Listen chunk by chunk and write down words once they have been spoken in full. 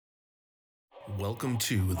Welcome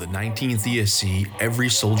to the 19th ESC Every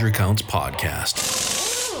Soldier Counts podcast.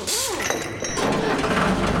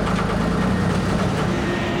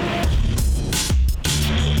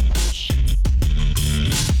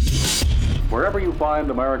 Wherever you find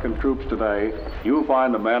American troops today, you'll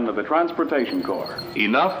find the men of the Transportation Corps.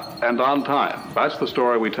 Enough and on time. That's the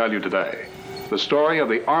story we tell you today. The story of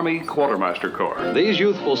the Army Quartermaster Corps. These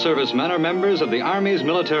youthful servicemen are members of the Army's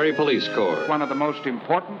Military Police Corps. One of the most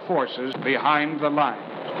important forces behind the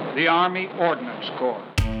lines, the Army Ordnance Corps.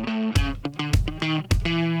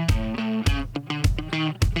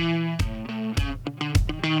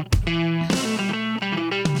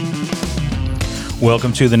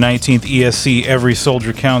 Welcome to the 19th ESC Every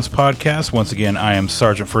Soldier Counts podcast. Once again, I am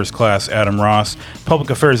Sergeant First Class Adam Ross,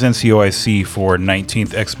 Public Affairs NCOIC for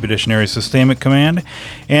 19th Expeditionary Sustainment Command.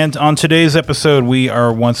 And on today's episode, we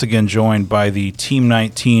are once again joined by the Team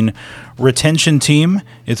 19 retention team.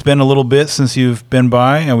 It's been a little bit since you've been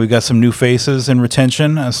by, and we've got some new faces in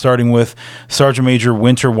retention, starting with Sergeant Major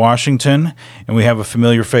Winter Washington, and we have a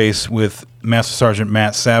familiar face with Master Sergeant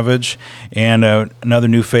Matt Savage, and another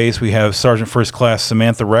new face, we have Sergeant First Class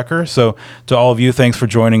Samantha Recker. So to all of you, thanks for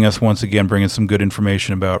joining us once again, bringing some good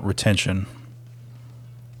information about retention.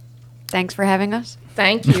 Thanks for having us.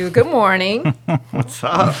 Thank you. Good morning. What's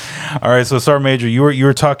up? All right, so Sergeant Major, you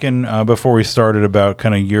were talking before we started about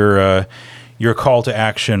kind of your call to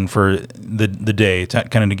action for the day,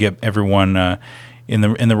 kind of to get everyone in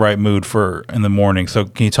the right mood for in the morning. So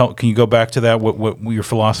can you go back to that? What your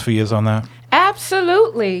philosophy is on that?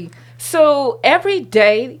 Absolutely. So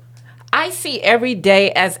I see every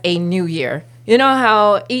day as a new year. You know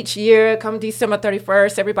how each year, come December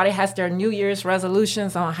 31st, everybody has their New Year's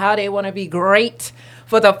resolutions on how they want to be great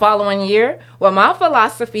for the following year? Well, my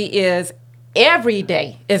philosophy is every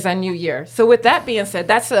day is a new year. So with that being said,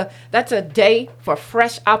 that's a day for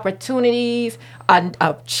fresh opportunities,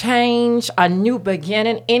 a change, a new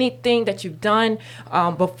beginning, anything that you've done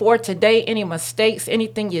before today, any mistakes,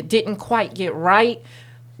 anything you didn't quite get right.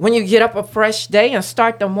 When you get up a fresh day and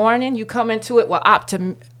start the morning, you come into it with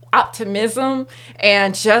optimism,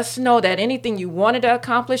 and just know that anything you wanted to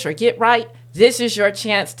accomplish or get right, this is your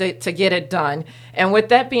chance to get it done. And with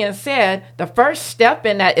that being said, the first step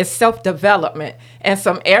in that is self-development, and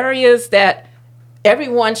some areas that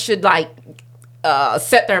everyone should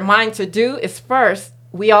set their mind to do is first,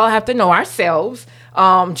 we all have to know ourselves.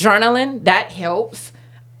 Journaling, that helps.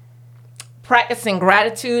 Practicing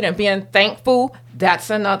gratitude and being thankful, that's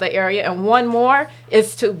another area. And one more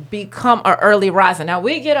is to become an early riser. Now,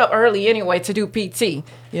 we get up early anyway to do PT.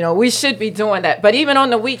 You know, we should be doing that. But even on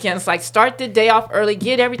the weekends, start the day off early,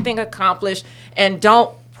 get everything accomplished, and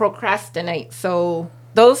don't procrastinate. So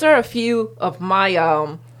those are a few of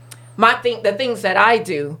the things that I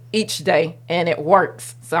do each day, and it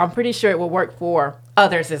works. So I'm pretty sure it will work for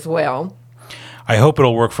others as well. I hope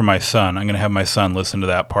it'll work for my son. I'm going to have my son listen to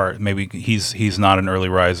that part. Maybe he's not an early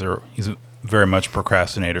riser. He's very much a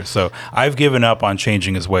procrastinator. So I've given up on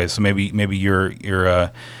changing his ways. So maybe your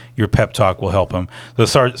pep talk will help him. So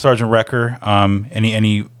Sergeant Recker,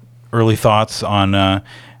 any early thoughts on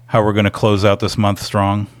how we're going to close out this month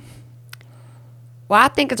strong? Well, I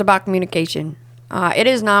think it's about communication. It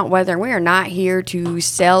is not whether we are not here to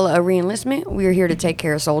sell a re-enlistment. We are here to take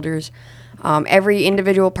care of soldiers. Every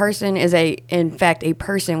individual person is in fact a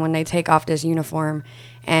person when they take off this uniform,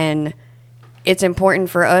 and it's important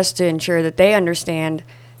for us to ensure that they understand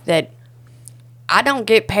that I don't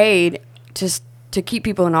get paid to keep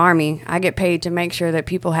people in the Army. I get paid to make sure that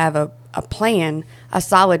people have a plan, a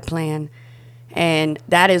solid plan, and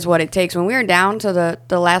that is what it takes. When we're down to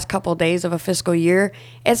the last couple of days of a fiscal year,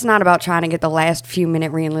 it's not about trying to get the last few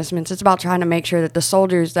minute re-enlistments. It's about trying to make sure that the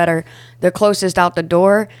soldiers that are the closest out the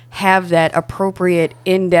door have that appropriate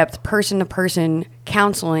in-depth person-to-person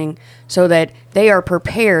counseling so that they are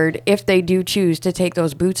prepared if they do choose to take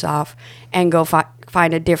those boots off and go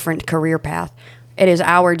find a different career path. It is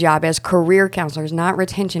our job as career counselors, not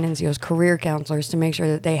retention NCOs, career counselors, to make sure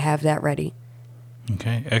that they have that ready.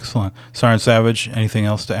 Okay, excellent. Sergeant Savage, anything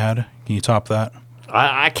else to add? Can you top that?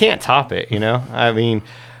 I can't top it, I mean,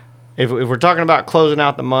 if we're talking about closing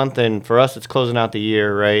out the month, and for us it's closing out the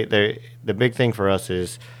year, right? The big thing for us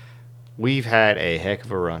is we've had a heck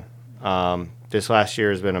of a run. This last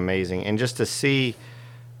year has been amazing. And just to see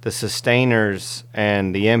the sustainers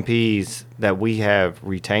and the MPs that we have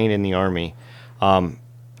retained in the Army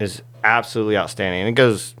is absolutely outstanding. And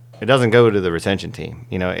it doesn't go to the retention team.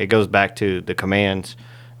 It goes back to the commands,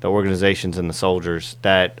 the organizations, and the soldiers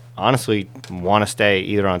that honestly want to stay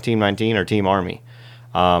either on Team 19 or Team Army.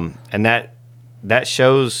 And that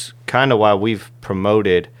shows kind of why we've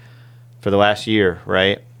promoted for the last year,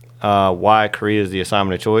 right? why Korea is the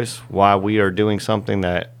assignment of choice, why we are doing something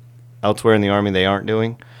that elsewhere in the Army they aren't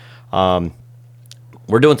doing.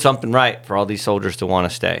 We're doing something right for all these soldiers to want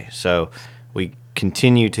to stay. So we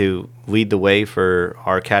continue to lead the way for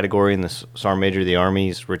our category in the Sergeant Major of the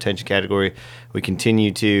Army's retention category. We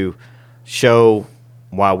continue to show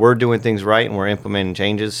why we're doing things right and we're implementing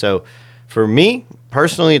changes. So for me,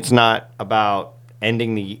 personally, it's not about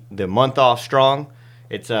ending the month off strong.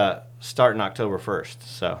 It's starting October 1st.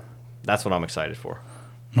 So that's what I'm excited for.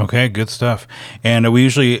 Okay, good stuff. And we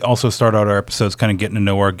usually also start out our episodes kind of getting to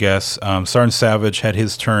know our guests. Sergeant Savage had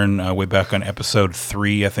his turn way back on episode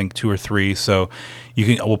 3, I think 2 or 3. So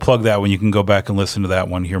we'll plug that one. You can go back and listen to that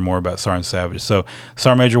one, hear more about Sergeant Savage. So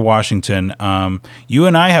Sergeant Major Washington, you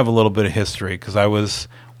and I have a little bit of history because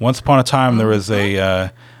once upon a time there was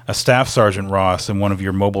a Staff Sergeant Ross in one of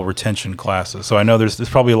your mobile retention classes. So I know there's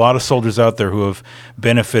probably a lot of soldiers out there who have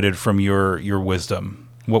benefited from your wisdom.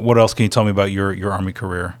 What else can you tell me about your Army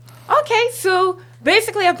career? Okay, so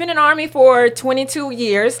basically I've been in the Army for 22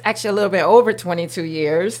 years, actually a little bit over 22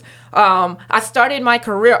 years. I started my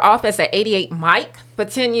career off as an 88 Mike for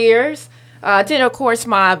 10 years. Did, of course,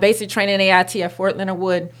 my basic training AIT at Fort Leonard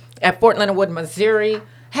Wood, Missouri.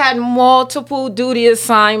 Had multiple duty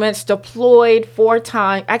assignments, deployed 4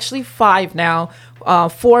 times, actually 5 now,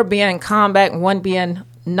 4 being combat and 1 being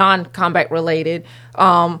non-combat related.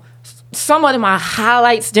 Some of my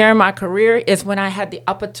highlights during my career is when I had the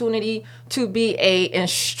opportunity to be a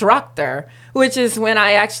instructor, which is when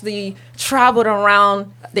I actually traveled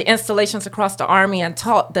around the installations across the Army and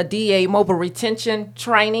taught the DA mobile retention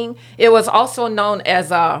training. It was also known as,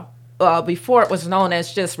 before it was known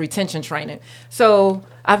as just retention training. So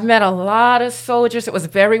I've met a lot of soldiers. It was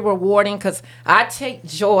very rewarding because I take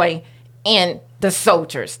joy in the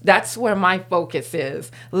soldiers. That's where my focus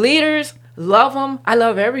is. Leaders, love them. I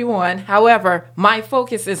love everyone. However, my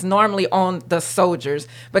focus is normally on the soldiers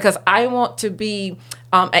because I want to be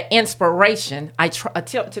an inspiration. I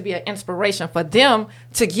attempt to be an inspiration for them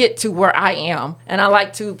to get to where I am. And I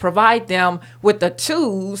like to provide them with the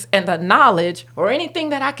tools and the knowledge or anything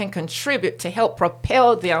that I can contribute to help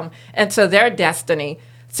propel them into their destiny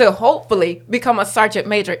to hopefully become a sergeant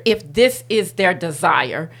major if this is their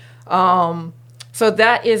desire. So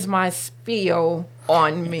that is my spiel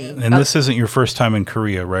on me. And this isn't your first time in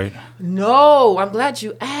Korea, right? No, I'm glad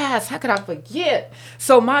you asked. How could I forget?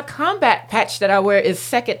 So my combat patch that I wear is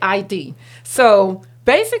second ID. So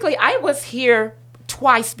basically, I was here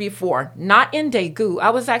twice before, not in Daegu.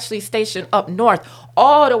 I was actually stationed up north,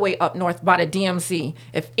 all the way up north by the DMZ.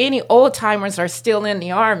 If any old timers are still in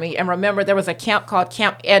the Army, and remember there was a camp called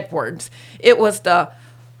Camp Edwards. It was the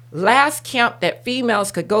last camp that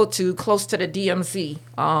females could go to close to the DMZ.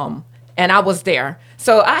 And I was there.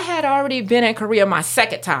 So I had already been in Korea my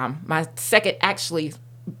second actually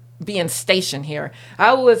being stationed here.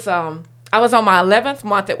 I was on my 11th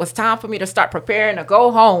month. It was time for me to start preparing to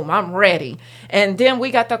go home. I'm ready. And then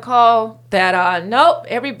we got the call that, nope,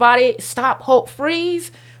 everybody stop, hold,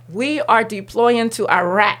 freeze. We are deploying to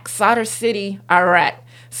Iraq, Sadr City, Iraq.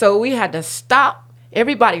 So we had to stop.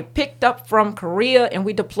 Everybody picked up from Korea and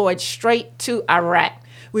we deployed straight to Iraq.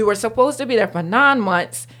 We were supposed to be there for 9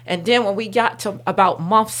 months. And then when we got to about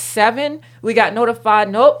month 7, we got notified,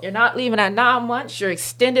 nope, you're not leaving at 9 months. You're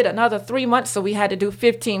extended another 3 months. So we had to do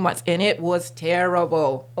 15 months. And it was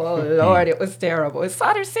terrible. Oh, Lord, it was terrible. It's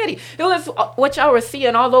Sadr City. It was what y'all were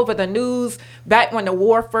seeing all over the news back when the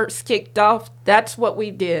war first kicked off. That's what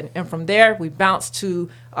we did. And from there, we bounced to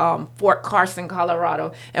Fort Carson,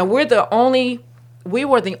 Colorado. And we were the only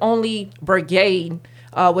brigade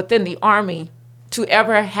within the Army to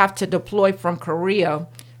ever have to deploy from Korea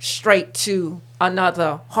straight to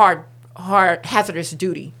another hard hazardous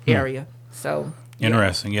duty area. So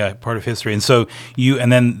interesting, yeah, part of history. And so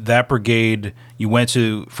then that brigade, you went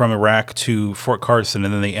from Iraq to Fort Carson,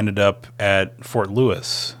 and then they ended up at Fort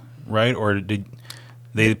Lewis, right? Or did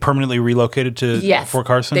they permanently relocated to Fort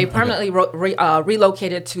Carson? They permanently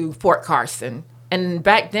relocated to Fort Carson, and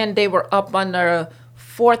back then they were up under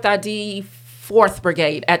 4th ID. 4th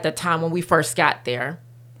Brigade at the time when we first got there.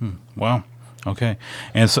 Wow. Okay.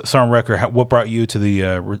 And Sergeant Recker, what brought you to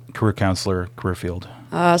the career counselor career field?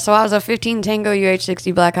 So I was a 15 Tango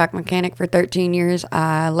UH-60 Black Hawk mechanic for 13 years.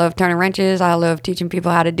 I love turning wrenches. I love teaching people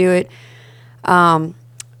how to do it.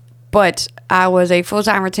 But I was a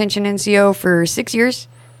full-time retention NCO for 6 years,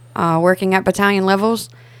 working at battalion levels,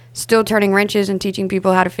 still turning wrenches and teaching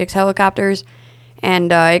people how to fix helicopters.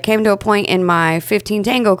 And it came to a point in my 15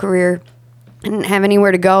 Tango career I didn't have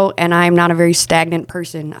anywhere to go, and I'm not a very stagnant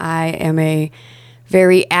person. I am a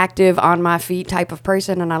very active, on my feet type of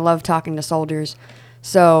person, and I love talking to soldiers.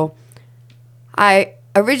 So I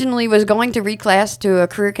originally was going to reclass to a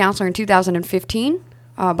career counselor in 2015,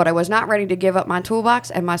 but I was not ready to give up my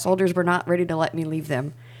toolbox, and my soldiers were not ready to let me leave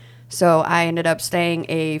them. So I ended up staying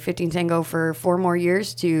a 15 Tango for 4 more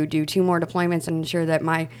years to do 2 more deployments and ensure that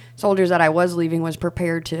my soldiers that I was leaving was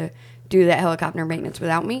prepared to do that helicopter maintenance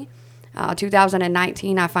without me.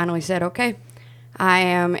 2019, I finally said, okay, I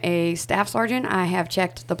am a staff sergeant. I have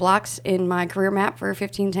checked the blocks in my career map for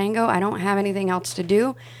 15 Tango. I don't have anything else to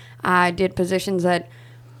do. I did positions that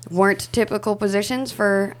weren't typical positions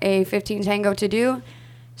for a 15 Tango to do.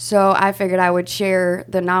 So I figured I would share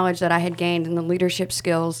the knowledge that I had gained and the leadership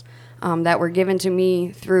skills that were given to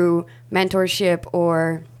me through mentorship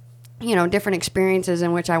or, different experiences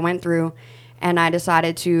in which I went through. And I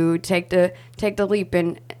decided to take the leap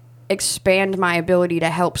and expand my ability to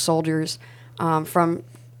help soldiers from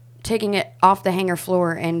taking it off the hangar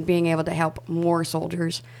floor and being able to help more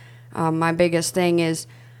soldiers. My biggest thing is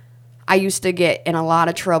I used to get in a lot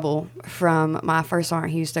of trouble from my first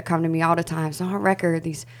sergeant. He used to come to me all the time. Sergeant Recker,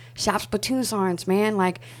 these shop's platoon sergeants, man,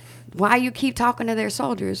 like, why you keep talking to their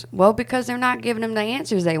soldiers? Well, because they're not giving them the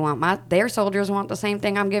answers they want. Their soldiers want the same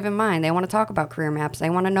thing I'm giving mine. They want to talk about career maps. They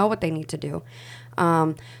want to know what they need to do.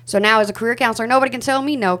 So now as a career counselor, nobody can tell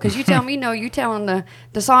me no, because you tell me no, you telling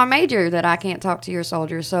the sergeant major that I can't talk to your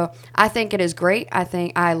soldiers. So I think it is great. I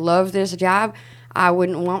think I love this job. I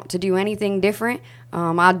wouldn't want to do anything different.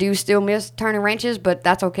 I do still miss turning wrenches, but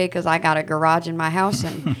that's okay because I got a garage in my house,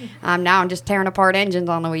 and I'm just tearing apart engines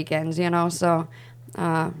on the weekends, So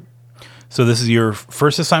this is your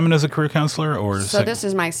first assignment as a career counselor, or this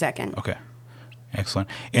is my second. Okay, excellent.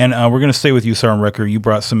 And we're going to stay with you, Sergeant Recker. You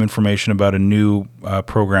brought some information about a new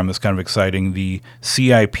program that's kind of exciting, the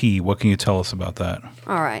CIP. What can you tell us about that?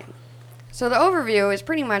 All right. So the overview is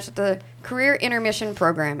pretty much the Career Intermission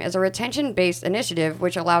Program is a retention-based initiative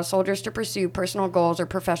which allows soldiers to pursue personal goals or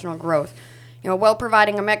professional growth, while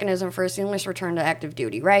providing a mechanism for a seamless return to active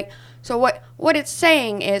duty, right? So what it's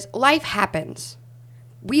saying is life happens.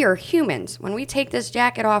 We are humans. When we take this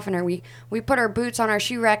jacket off and we put our boots on our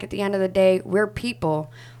shoe rack at the end of the day, we're people.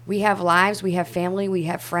 We have lives, we have family, we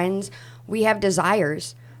have friends, we have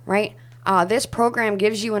desires, right? This program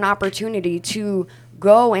gives you an opportunity to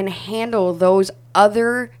go and handle those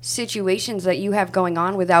other situations that you have going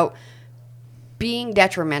on without being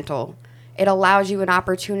detrimental. It allows you an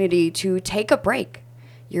opportunity to take a break.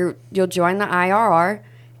 You'll join the IRR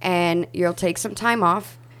and you'll take some time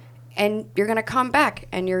off and you're going to come back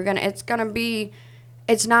and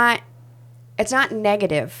it's not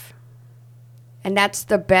negative. And that's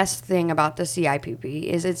the best thing about the CIPP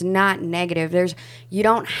is it's not negative. You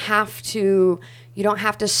don't have to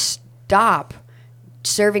stop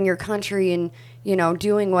serving your country and,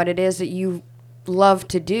 doing what it is that you love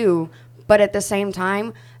to do. But at the same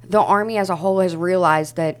time, the Army as a whole has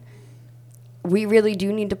realized that we really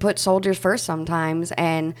do need to put soldiers first sometimes.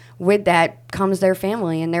 And with that comes their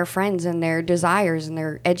family and their friends and their desires and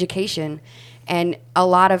their education. And a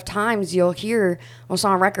lot of times you'll hear, well,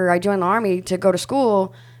 Sergeant Recker, I joined the Army to go to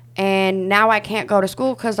school, and now I can't go to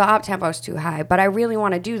school because the op tempo is too high, but I really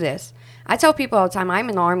want to do this. I tell people all the time, I'm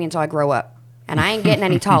in the Army until I grow up, and I ain't getting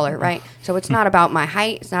any taller, right? So it's not about my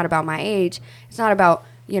height. It's not about my age. It's not about,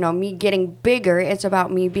 me getting bigger. It's about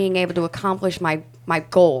me being able to accomplish my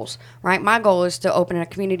goals, right? My goal is to open a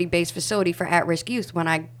community-based facility for at-risk youth when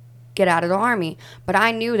I get out of the Army. But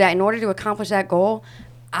I knew that in order to accomplish that goal,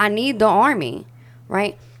 I need the Army,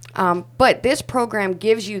 right? But this program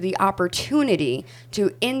gives you the opportunity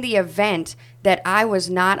to, in the event that I was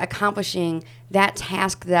not accomplishing that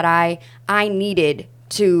task that I needed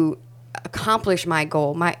to accomplish my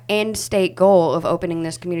goal, my end state goal of opening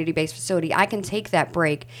this community-based facility, I can take that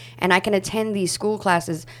break and I can attend these school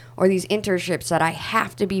classes or these internships that I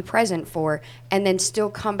have to be present for and then still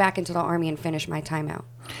come back into the Army and finish my time out.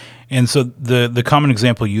 And so the common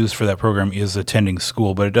example used for that program is attending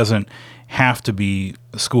school, but it doesn't have to be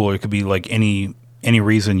school. It could be like any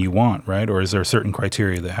reason you want, right? Or is there certain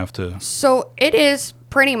criteria that have to? So it is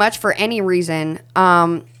pretty much for any reason.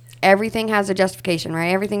 Everything has a justification, right?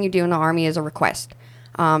 Everything you do in the Army is a request.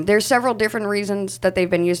 There's several different reasons that they've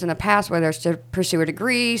been used in the past, whether it's to pursue a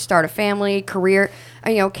degree, start a family, career,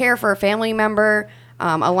 care for a family member,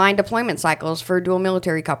 align deployment cycles for dual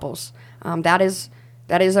military couples. That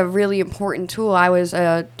is a really important tool. I was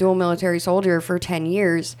a dual military soldier for 10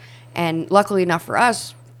 years, and luckily enough for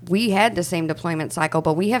us, we had the same deployment cycle,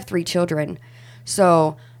 but we have 3 children.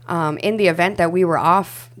 So in the event that we were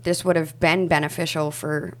off, this would have been beneficial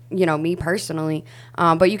for, me personally.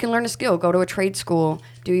 But you can learn a skill, go to a trade school,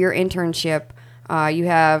 do your internship. You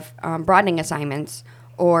have broadening assignments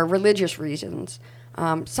or religious reasons.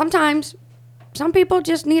 Sometimes some people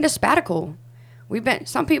just need a sabbatical.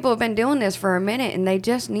 some people have been doing this for a minute and they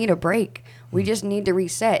just need a break. We just need to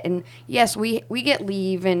reset. And yes, we get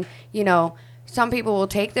leave, and some people will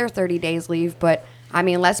take their 30 days leave, but I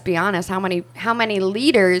mean, let's be honest, how many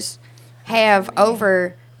leaders have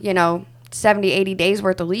over 70, 80 days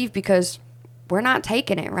worth of leave because we're not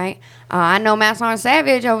taking it, right? I know Master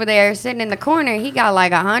Savage over there sitting in the corner, he got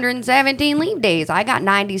like 117 leave days. I got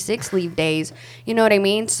 96 leave days. You know what I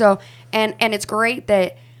mean? So and it's great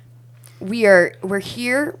that we're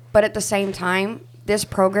here, but at the same time, this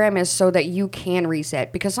program is so that you can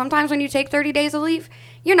reset, because sometimes when you take 30 days of leave,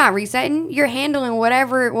 you're not resetting. You're handling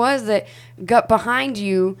whatever it was that got behind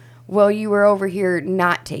you while you were over here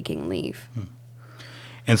not taking leave.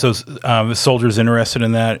 And so soldiers interested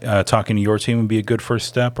in that, talking to your team would be a good first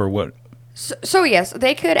step, or what? So yes,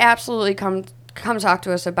 they could absolutely come talk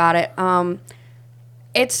to us about it. There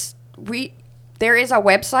is a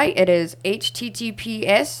website. It is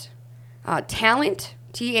https talent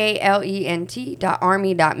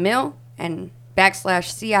talent.army.mil and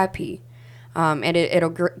 /CIP. And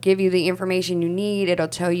it'll give you the information you need. It'll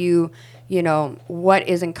tell you, what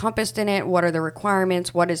is encompassed in it, what are the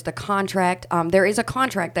requirements, what is the contract. There is a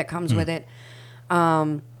contract that comes with it.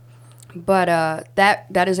 But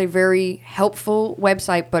that is a very helpful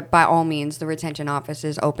website. But by all means, the retention office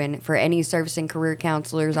is open for any service and career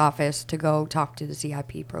counselor's office to go talk to the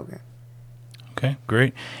CIP program. Okay,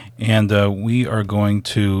 great. And we are going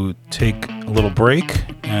to take a little break,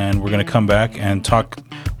 and we're going to come back and talk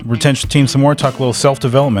retention team some more, talk a little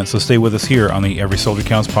self-development. So stay with us here on the Every Soldier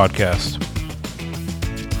Counts podcast.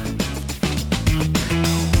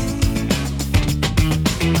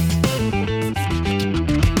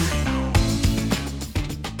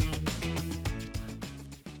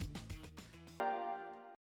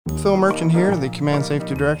 Phil Merchant here, the Command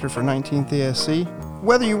Safety Director for 19th ESC.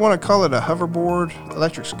 Whether you want to call it a hoverboard,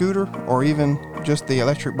 electric scooter, or even just the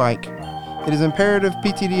electric bike, it is imperative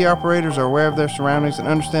PTD operators are aware of their surroundings and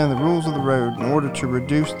understand the rules of the road in order to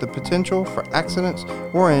reduce the potential for accidents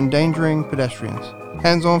or endangering pedestrians.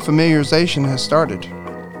 Hands-on familiarization has started.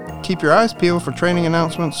 Keep your eyes peeled for training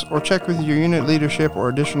announcements or check with your unit leadership or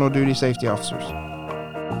additional duty safety officers.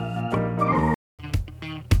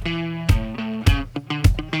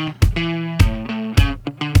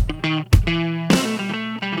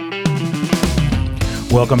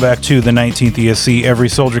 Welcome back to the 19th ESC Every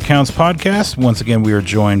Soldier Counts podcast. Once again, we are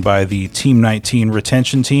joined by the Team 19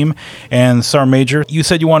 retention team. And Sar Major, you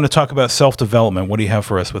said you wanted to talk about self-development. What do you have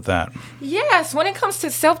for us with that? Yes, when it comes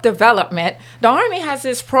to self-development, the Army has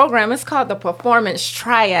this program. It's called the Performance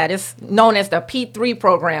Triad. It's known as the P3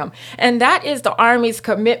 program. And that is the Army's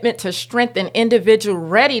commitment to strengthen individual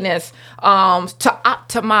readiness to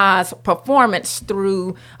optimize performance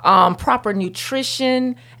through proper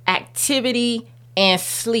nutrition, activity, and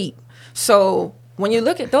sleep. So when you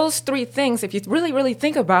look at those three things, if you really, really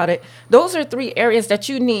think about it, those are three areas that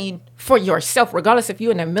you need for yourself, regardless if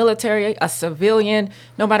you're in the military, a civilian,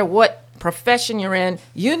 no matter what profession you're in,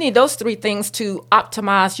 you need those three things to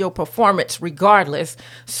optimize your performance regardless.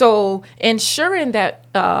 So ensuring that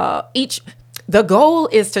the goal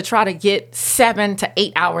is to try to get 7 to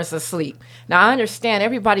 8 hours of sleep. Now, I understand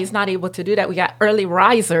everybody's not able to do that. We got early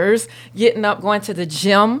risers getting up, going to the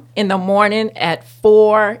gym in the morning at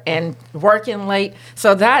 4 and working late.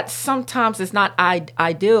 So that sometimes is not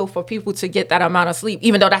ideal for people to get that amount of sleep,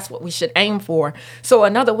 even though that's what we should aim for. So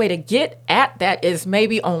another way to get at that is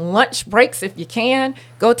maybe on lunch breaks, if you can,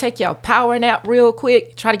 go take your power nap real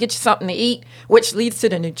quick, try to get you something to eat, which leads to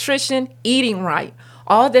the nutrition, eating right.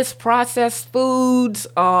 All this processed foods,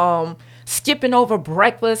 skipping over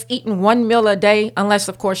breakfast, eating one meal a day, unless,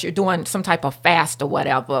 of course, you're doing some type of fast or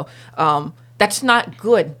whatever. That's not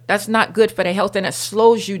good. That's not good for the health, and it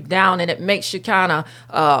slows you down, and it makes you kind of,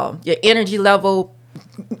 your energy level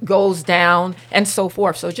goes down and so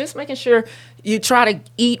forth. So just making sure you try to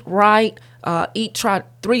eat right, at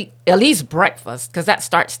least breakfast, because that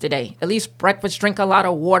starts today. At least breakfast, drink a lot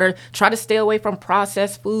of water, try to stay away from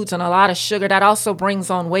processed foods and a lot of sugar. That also brings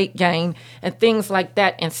on weight gain and things like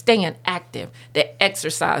that, and staying active, the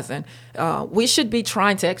exercising. We should be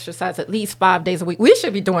trying to exercise at least 5 days a week. We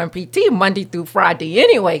should be doing PT Monday through Friday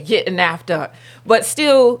anyway, getting after it. But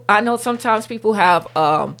still, I know sometimes people have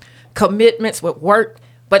commitments with work.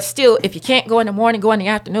 But still, if you can't go in the morning, go in the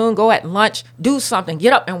afternoon, go at lunch, do something,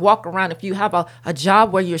 get up and walk around. If you have a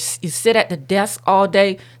job where you sit at the desk all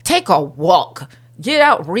day, take a walk. Get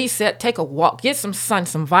out, reset, take a walk, get some sun,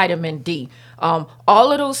 some vitamin D.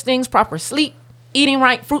 All of those things, proper sleep, eating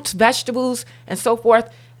right, fruits, vegetables, and so forth.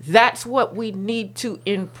 That's what we need to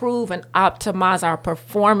improve and optimize our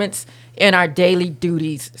performance in our daily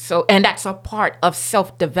duties. So, and that's a part of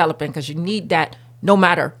self-development, because you need that no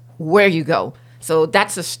matter where you go. So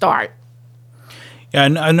that's a start. Yeah,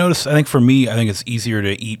 and I noticed, I think for me, I think it's easier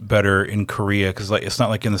to eat better in Korea, because like, it's not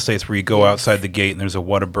like in the States where you go outside the gate and there's a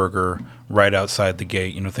Whataburger right outside the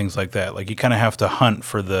gate, things like that. Like, you kind of have to hunt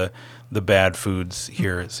for the bad foods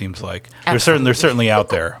here, it seems like. They're certainly out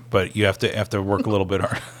there, but you have to work a little bit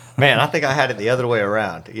hard. Man, I think I had it the other way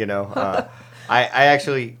around, I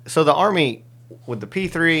actually, so the Army, with the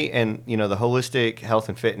P3 and, the holistic health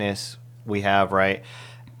and fitness we have, right,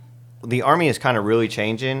 the Army is kind of really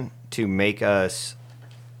changing to make us,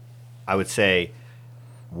 I would say,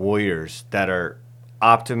 warriors that are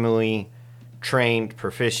optimally trained,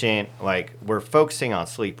 proficient. Like, we're focusing on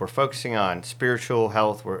sleep. We're focusing on spiritual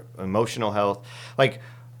health, emotional health. Like,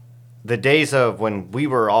 the days of when we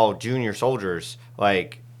were all junior soldiers,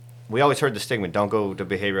 like, we always heard the stigma, don't go to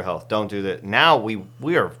behavioral health, don't do that. Now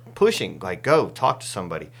we are pushing, like, go talk to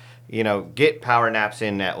somebody, get power naps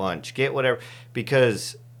in at lunch, get whatever,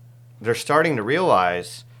 because they're starting to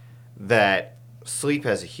realize that sleep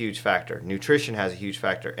has a huge factor, nutrition has a huge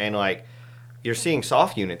factor, and like, you're seeing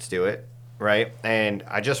soft units do it, right? And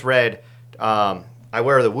I just read, I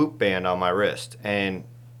wear the Whoop band on my wrist, and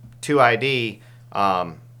 2ID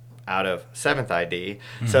out of 7th ID,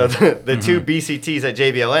 so the two BCTs at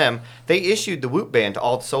JBLM, they issued the Whoop band to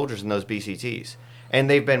all the soldiers in those BCTs, and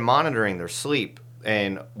they've been monitoring their sleep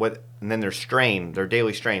and then their strain, their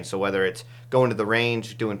daily strain. So whether it's going to the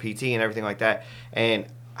range, doing PT and everything like that, and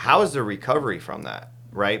how is their recovery from that,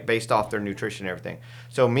 right? Based off their nutrition and everything.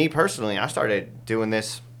 So me personally, I started doing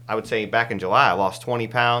this, I would say back in July. I lost 20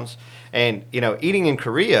 pounds. And, eating in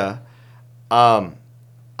Korea, I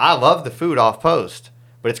love the food off post.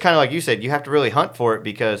 But it's kind of like you said, you have to really hunt for it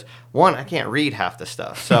because, one, I can't read half the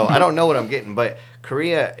stuff. So I don't know what I'm getting. But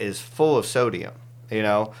Korea is full of sodium,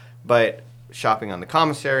 But shopping on the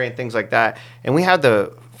commissary and things like that. And we have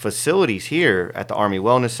the facilities here at the Army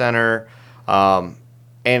Wellness Center,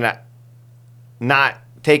 and not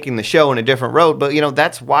taking the show in a different road, but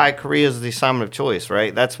that's why Korea is the assignment of choice,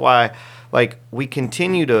 right? That's why, like, we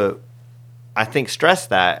continue to, I think, stress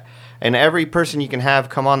that, and every person you can have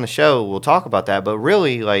come on the show will talk about that. But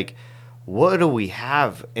really, like, what do we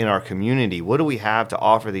have in our community? What do we have to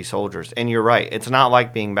offer these soldiers? And you're right, it's not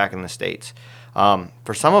like being back in the States.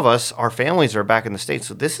 For some of us, our families are back in the States,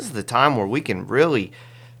 so this is the time where we can really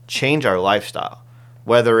change our lifestyle.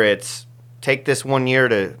 Whether it's take this 1 year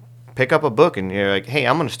to pick up a book and you're like, hey,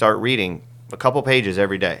 I'm going to start reading a couple pages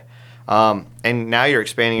every day. And now you're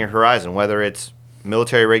expanding your horizon, whether it's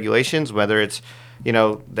military regulations, whether it's,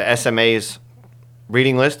 the SMA's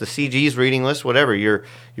reading list, the CG's reading list, whatever.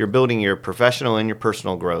 You're building your professional and your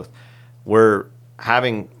personal growth. We're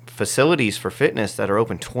having facilities for fitness that are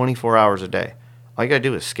open 24 hours a day. All you got to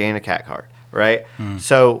do is scan a CAT card, right?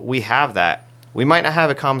 So we have that. We might not have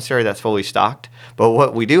a commissary that's fully stocked, but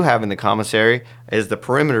what we do have in the commissary is the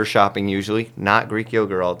perimeter shopping usually, not Greek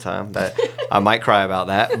yogurt all the time. That I might cry about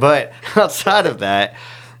that. But outside of that,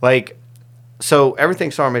 like, so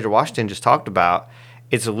everything Sergeant Major Washington just talked about,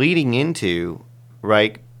 it's leading into,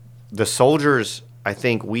 right, the soldiers I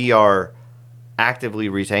think we are actively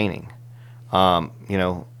retaining.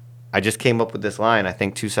 I just came up with this line, I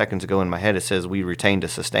think 2 seconds ago in my head. It says we retain to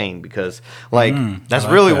sustain, because, like, that's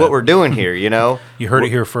like really what we're doing here, You heard it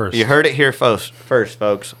here first. You heard it here first,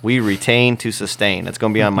 folks. We retain to sustain. That's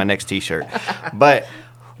going to be on my next T-shirt. But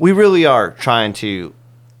we really are trying to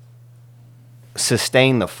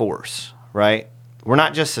sustain the force, right? We're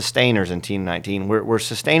not just sustainers in Team 19. We're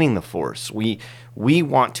sustaining the force. We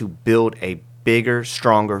want to build a bigger,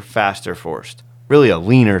 stronger, faster force. Really a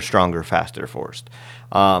leaner, stronger, faster force.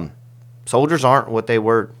 Soldiers aren't what they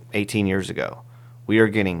were 18 years ago. We are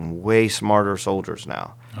getting way smarter soldiers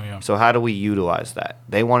now. Oh, yeah. So how do we utilize that?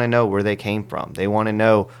 They want to know where they came from. They want to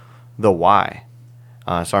know the why.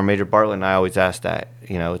 Sergeant Major Bartlett and I always ask that.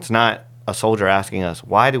 It's not a soldier asking us,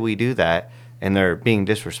 why do we do that? And they're being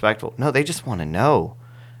disrespectful. No, they just want to know.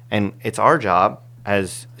 And it's our job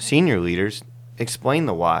as senior leaders, explain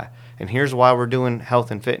the why. And here's why we're doing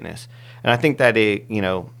health and fitness. And I think that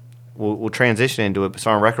we'll transition into it, but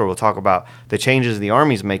Sergeant Recker will talk about the changes the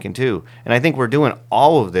Army's making too. And I think we're doing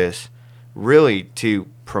all of this really to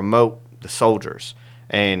promote the soldiers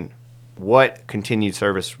and what continued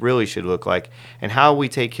service really should look like, and how we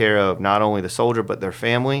take care of not only the soldier but their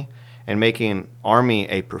family, and making Army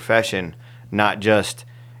a profession, not just,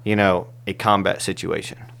 a combat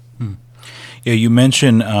situation. Yeah, you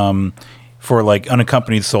mentioned for like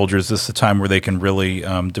unaccompanied soldiers, this is the time where they can really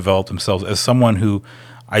develop themselves. As someone who,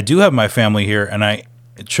 I do have my family here, and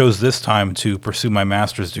chose this time to pursue my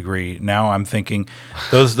master's degree. Now I'm thinking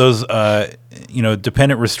those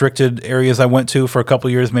dependent restricted areas I went to for a couple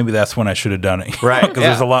of years, maybe that's when I should have done it. Right. Because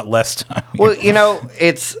there's a lot less time. Well,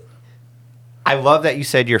 I love that you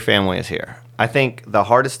said your family is here. I think the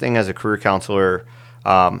hardest thing as a career counselor,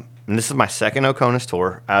 and this is my second OCONUS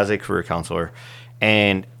tour as a career counselor,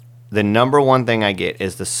 and the number one thing I get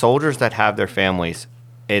is the soldiers that have their families.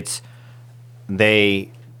 It's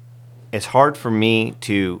hard for me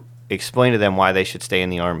to explain to them why they should stay in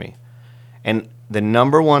the Army. And the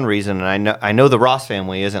number one reason, and I know the Ross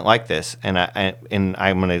family isn't like this, and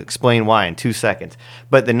I'm going to explain why in 2 seconds.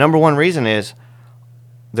 But the number one reason is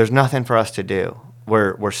there's nothing for us to do.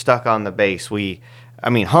 We're stuck on the base.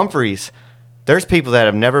 Humphreys, there's people that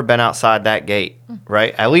have never been outside that gate,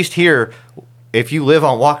 right? At least here, if you live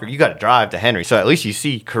on Walker, you got to drive to Henry. So at least you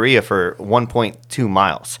see Korea for 1.2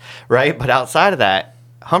 miles, right? But outside of that,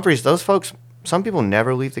 Humphreys, those folks, some people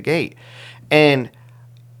never leave the gate. And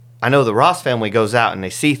I know the Ross family goes out and they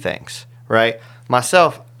see things, right?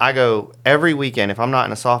 Myself, I go every weekend. If I'm not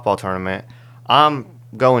in a softball tournament, I'm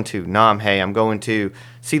going to Namhae. I'm going to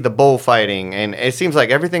see the bullfighting. And it seems like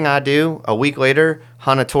everything I do, a week later,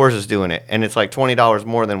 Hana Tours is doing it. And it's like $20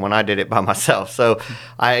 more than when I did it by myself. So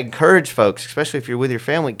I encourage folks, especially if you're with your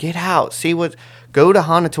family, get out, go to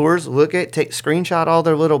Hana Tours, screenshot all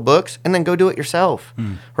their little books, and then go do it yourself,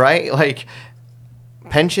 right? Like,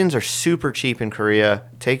 pensions are super cheap in Korea.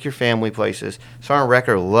 Take your family places. Sergeant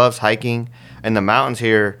Recker loves hiking, and the mountains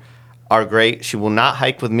here are great. She will not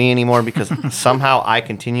hike with me anymore because somehow I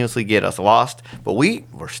continuously get us lost. But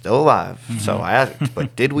we're still alive. So I asked,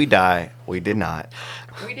 but did we die? We did not.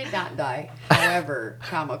 We did not die. However,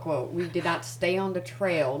 quote, we did not stay on the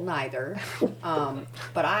trail neither.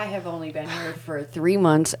 But I have only been here for 3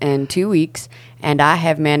 months and 2 weeks, and I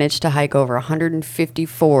have managed to hike over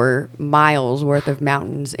 154 miles worth of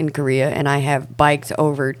mountains in Korea, and I have biked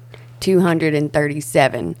over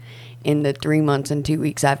 237 in the 3 months and 2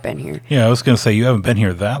 weeks I've been here. Yeah, I was going to say you haven't been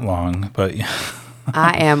here that long, but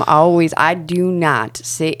I do not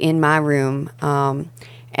sit in my room.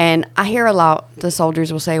 And I hear a lot, the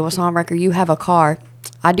soldiers will say, well, Sergeant Recker, you have a car.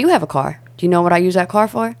 I do have a car. Do you know what I use that car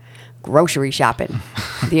for? Grocery shopping.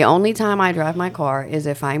 The only time I drive my car is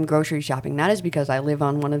if I'm grocery shopping. That is because I live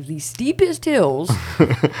on one of the steepest hills,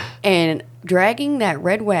 and dragging that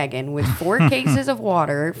red wagon with 4 cases of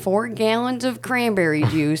water, 4 gallons of cranberry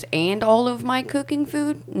juice, and all of my cooking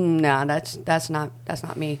food. No, that's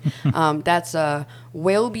not me. That's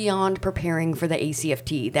well beyond preparing for the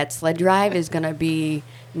ACFT. That sled drive is gonna be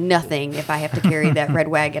nothing if I have to carry that red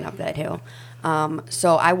wagon up that hill.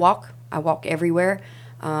 So I walk everywhere.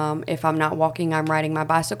 If I'm not walking, I'm riding my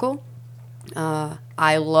bicycle.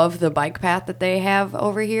 I love the bike path that they have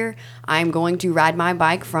over here. I'm going to ride my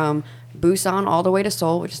bike from Busan all the way to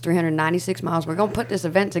Seoul, which is 396 miles. We're going to put this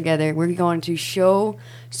event together. We're going to show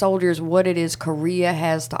soldiers what it is Korea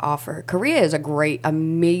has to offer. Korea is a great,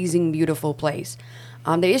 amazing, beautiful place.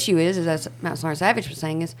 The issue is as Sergeant Savage was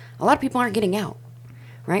saying, is a lot of people aren't getting out,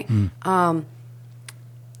 right? And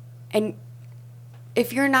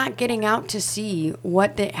if you're not getting out to see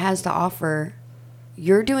what it has to offer,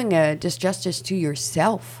 you're doing a disjustice to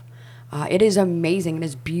yourself. It is amazing. It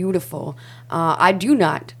is beautiful. I do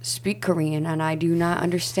not speak Korean, and I do not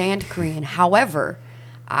understand Korean. However,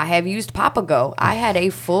 I have used Papago. I had a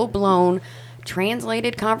full-blown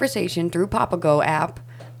translated conversation through Papago app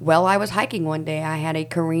while I was hiking one day. I had a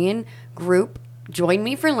Korean group join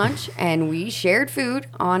me for lunch, and we shared food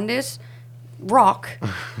on this rock,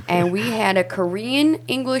 and we had a Korean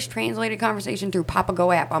English translated conversation through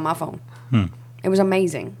Papago app on my phone. It was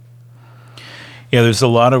amazing. Yeah, there's a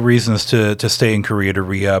lot of reasons to stay in Korea, to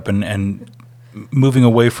re-up, and moving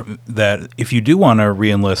away from that. If you do want to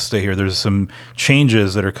re-enlist, stay here. There's some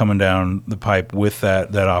changes that are coming down the pipe with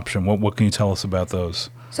that option. What can you tell us about those?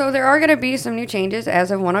 So there are going to be some new changes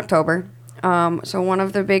as of 1 October. So one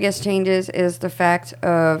of the biggest changes is the fact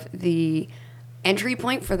of the entry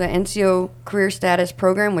point for the NCO Career Status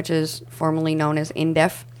Program, which is formerly known as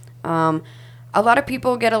INDEF. A lot of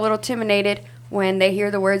people get a little intimidated when they hear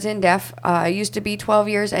the words INDEF. It used to be 12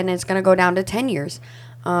 years, and it's going to go down to 10 years.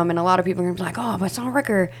 And a lot of people are going to be like, oh, but Sergeant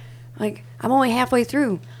Recker, like, I'm only halfway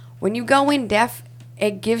through. When you go INDEF,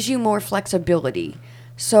 it gives you more flexibility.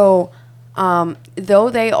 So though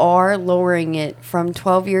they are lowering it from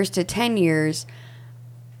 12 years to 10 years,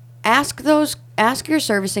 ask your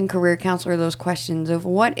servicing career counselor those questions of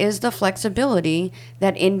what is the flexibility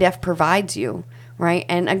that INDEF provides you, right?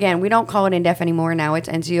 And again, we don't call it INDEF anymore. Now it's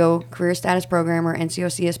NCO Career Status Program or NCO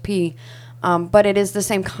CSP, but it is the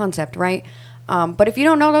same concept, right? But if you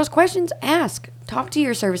don't know those questions, ask. talk to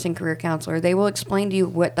your service and career counselor. They will explain to you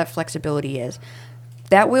what that flexibility is.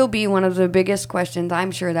 That will be one of the biggest questions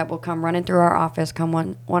I'm sure that will come running through our office come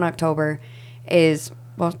 1 October is,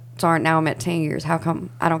 well, Sergeant, now I'm at 10 years. How come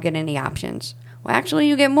I don't get any options? Well, actually,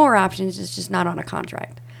 you get more options. It's just not on a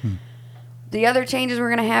contract. The other changes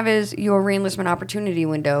we're going to have is your reenlistment opportunity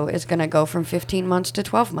window is going to go from 15 months to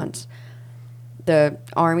 12 months. The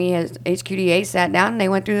Army has HQDA sat down and they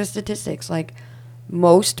went through the statistics. Like,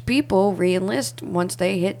 most people reenlist once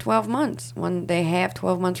they hit 12 months, when they have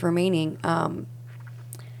 12 months remaining.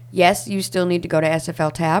 Yes, you still need to go to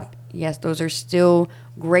SFL TAP. Yes, those are still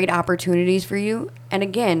great opportunities for you. And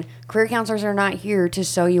again, career counselors are not here to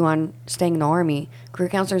sell you on staying in the Army. Career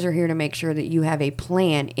counselors are here to make sure that you have a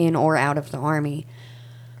plan in or out of the Army.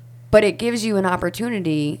 But it gives you an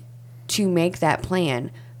opportunity to make that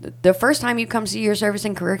plan. The first time you come see your service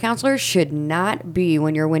and career counselor should not be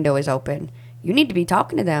when your window is open. You need to be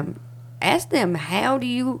talking to them. Ask them, how do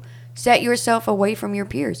you set yourself away from your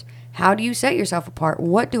peers? How do you set yourself apart?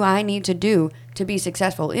 What do I need to do to be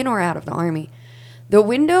successful in or out of the Army? The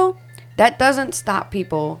window, that doesn't stop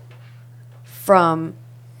people from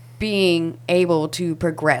being able to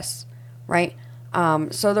progress, right?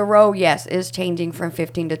 So the row, yes, is changing from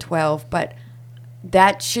 15 to 12, but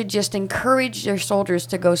that should just encourage their soldiers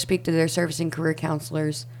to go speak to their service and career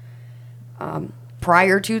counselors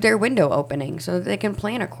prior to their window opening so that they can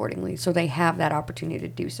plan accordingly, so they have that opportunity to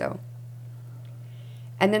do so.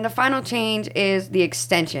 And then the final change is the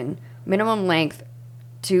extension. Minimum length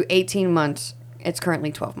to 18 months. It's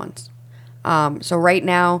currently 12 months. So right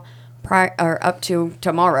now, or up to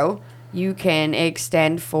tomorrow, you can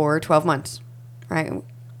extend for 12 months, right?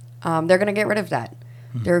 They're going to get rid of that.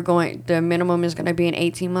 The minimum is going to be an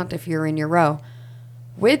 18-month if you're in your row.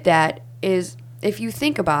 With that is, if you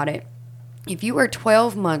think about it, if you are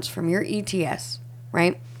 12 months from your ETS,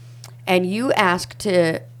 right, and you ask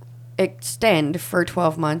to extend for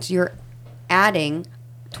 12 months, you're adding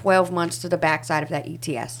 12 months to the backside of that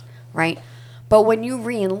ETS, right? But when you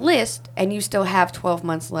re-enlist and you still have 12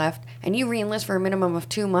 months left and you re-enlist for a minimum of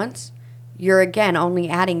 2 months, you're again only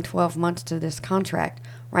adding 12 months to this contract,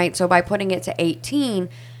 right? So by putting it to 18,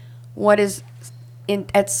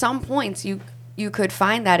 at some points you could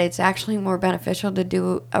find that it's actually more beneficial to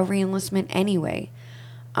do a re-enlistment anyway.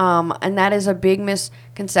 And that is a big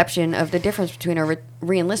misconception of the difference between a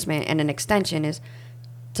re-enlistment and an extension. Is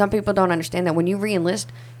some people don't understand that when you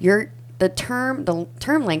re-enlist, the term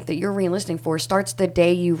length that you're re-enlisting for starts the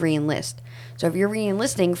day you re-enlist. So if you're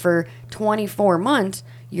re-enlisting for 24 months,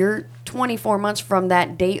 you're 24 months from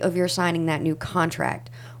that date of your signing that new contract.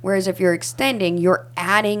 Whereas if you're extending, you're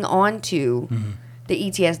adding on to the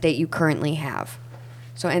ETS date you currently have.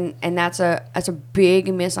 So and that's a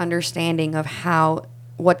big misunderstanding of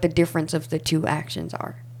what the difference of the two actions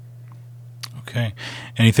are. Okay.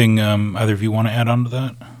 Anything either of you want to add on to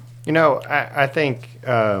that? You know, I think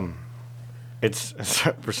it's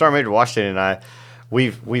for Sergeant Major Washington and I,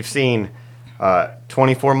 we've seen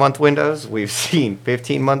 24-month windows, we've seen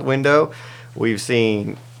 15-month window, we've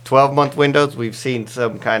seen 12-month windows, we've seen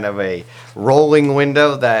some kind of a rolling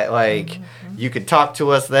window that you could talk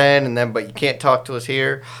to us then and then, but you can't talk to us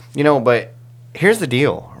here. You know, but here's the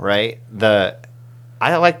deal, right?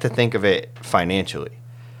 I like to think of it financially.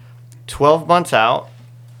 12 months out,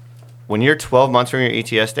 when you're 12 months from your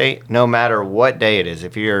ETS date, no matter what day it is,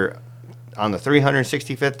 if you're on the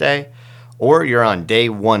 365th day or you're on day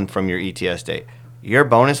 1 from your ETS date, your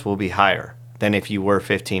bonus will be higher than if you were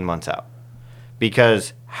 15 months out.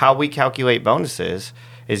 Because how we calculate bonuses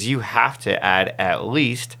is you have to add at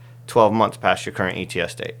least 12 months past your current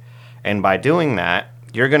ETS date. And by doing that,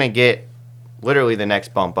 you're going to get literally the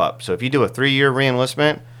next bump up. So if you do a 3-year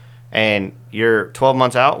re-enlistment and you're 12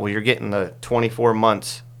 months out, well, you're getting the 24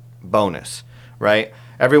 months bonus, right?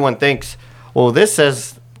 Everyone thinks, well, this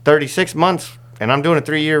says 36 months and I'm doing a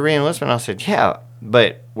 3-year re-enlistment. I said, yeah,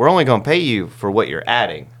 but we're only going to pay you for what you're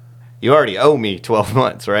adding. You already owe me 12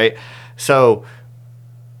 months, right? So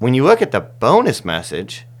when you look at the bonus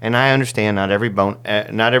message, and I understand not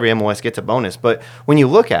every MOS gets a bonus, but when you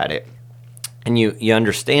look at it and you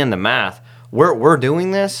understand the math, we're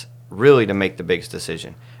doing this really to make the biggest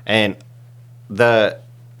decision. And the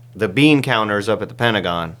bean counters up at the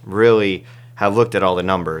Pentagon really have looked at all the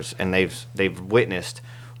numbers, and they've witnessed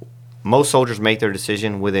most soldiers make their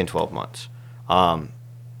decision within 12 months.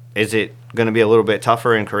 Is it going to be a little bit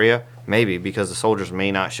tougher in Korea? Maybe, because the soldiers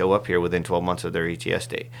may not show up here within 12 months of their ETS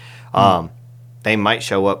date. They might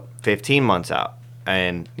show up 15 months out,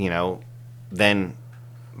 and then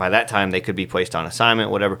by that time they could be placed on assignment,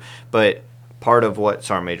 whatever. But part of what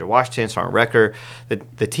Sergeant Major Washington, Sergeant Recker,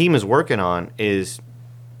 the team is working on is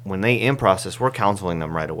when they in process, we're counseling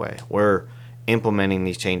them right away. We're implementing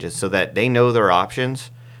these changes so that they know their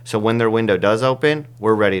options. So when their window does open,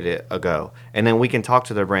 we're ready to go. And then we can talk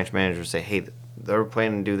to their branch manager and say, hey, they're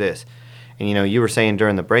planning to do this. And, you were saying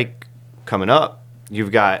during the break coming up,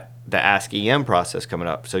 you've got the Ask EM process coming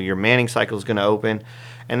up. So your manning cycle is going to open.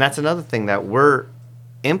 And that's another thing that we're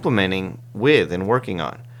implementing with and working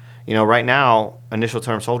on. Right now, initial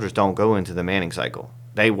term soldiers don't go into the manning cycle.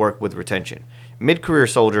 They work with retention. Mid-career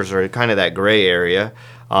soldiers are kind of that gray area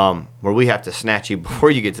where we have to snatch you before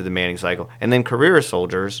you get to the manning cycle. And then career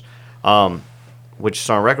soldiers, which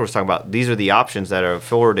Sergeant Recker was talking about, these are the options that are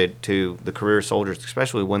afforded to the career soldiers,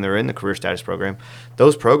 especially when they're in the career status program.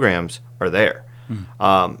 Those programs are there.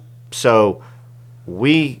 So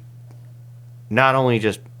we not only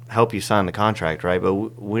just help you sign the contract, right, but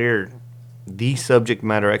we're the subject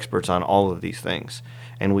matter experts on all of these things,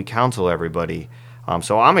 and we counsel everybody.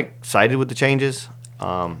 So I'm excited with the changes,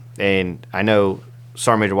 and I know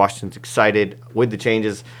Sergeant Major Washington's excited with the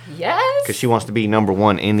changes. Yes. Because she wants to be number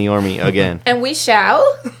one in the Army again. And we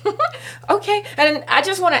shall. Okay. And I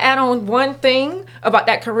just want to add on one thing about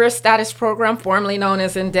that career status program, formerly known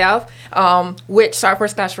as INDEF, which Sergeant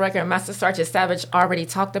First Class Recker and Master Sergeant Savage already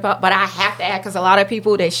talked about. But I have to add, because a lot of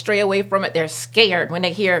people, they stray away from it. They're scared when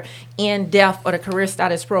they hear INDEF or the career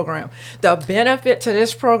status program. The benefit to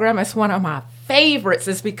this program is one of my favorites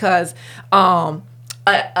is because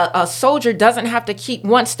a soldier doesn't have to keep,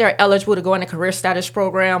 once they're eligible to go in the career status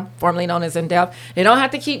program, formerly known as INDEF, they don't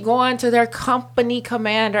have to keep going to their company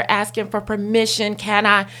commander asking for permission. Can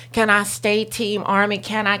I stay Team Army?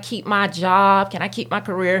 Can I keep my job? Can I keep my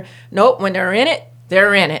career? Nope. When they're in it,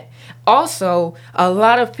 they're in it. Also, a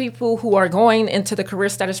lot of people who are going into the career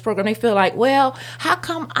status program, they feel like, well, how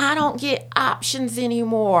come I don't get options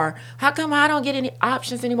anymore? How come I don't get any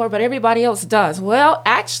options anymore, but everybody else does? Well,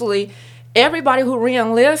 actually, everybody who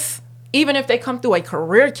re-enlists, even if they come through a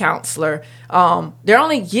career counselor, they're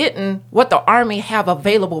only getting what the Army have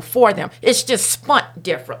available for them. It's just spun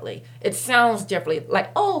differently. It sounds differently. Like,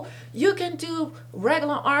 oh, you can do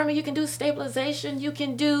regular Army, you can do stabilization, you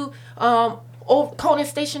can do Conan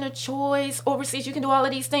Station of Choice, overseas, you can do all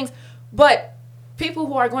of these things. But people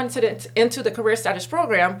who are going into the career status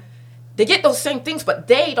program, they get those same things, but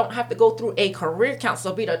they don't have to go through a career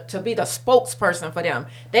counselor to be the spokesperson for them.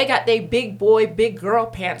 They got their big boy, big girl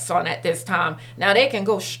pants on at this time. Now they can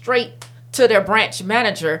go straight to their branch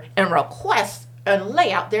manager and request and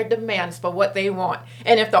lay out their demands for what they want.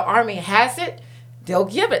 And if the Army has it, they'll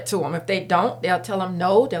give it to them. If they don't, they'll tell them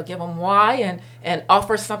no, they'll give them why, and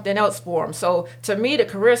offer something else for them. So to me, the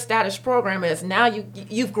career status program is now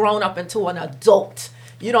you've grown up into an adult.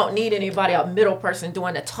 You don't need anybody, a middle person,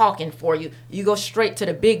 doing the talking for you. You go straight to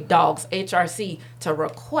the big dogs, HRC, to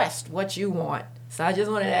request what you want. So I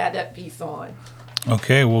just wanted to add that piece on.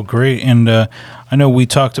 Okay, well, great. And I know we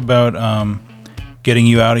talked about getting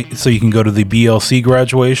you out so you can go to the BLC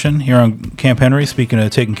graduation here on Camp Henry, speaking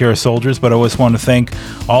of taking care of soldiers. But I always want to thank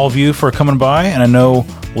all of you for coming by, and I know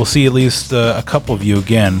we'll see at least a couple of you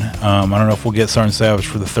again. I don't know if we'll get Sergeant Savage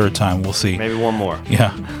for the third time. We'll see. Maybe one more.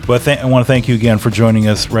 Yeah. But I want to thank you again for joining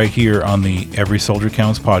us right here on the Every Soldier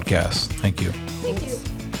Counts podcast. Thank you.